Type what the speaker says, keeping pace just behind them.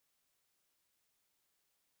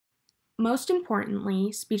most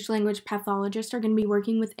importantly, speech-language pathologists are going to be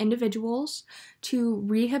working with individuals to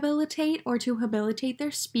rehabilitate or to habilitate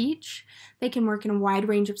their speech. They can work in a wide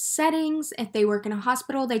range of settings. If they work in a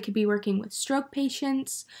hospital, they could be working with stroke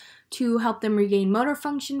patients to help them regain motor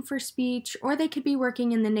function for speech, or they could be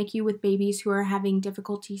working in the NICU with babies who are having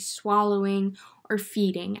difficulty swallowing or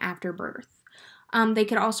feeding after birth. They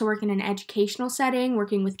could also work in an educational setting,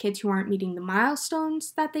 working with kids who aren't meeting the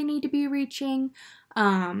milestones that they need to be reaching,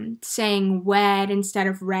 saying wed instead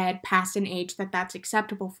of red past an age that's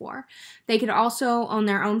acceptable for. They could also own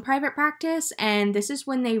their own private practice, and this is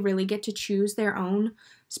when they really get to choose their own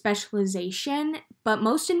specialization. But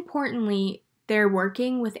most importantly, they're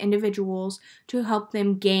working with individuals to help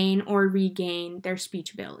them gain or regain their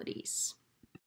speech abilities.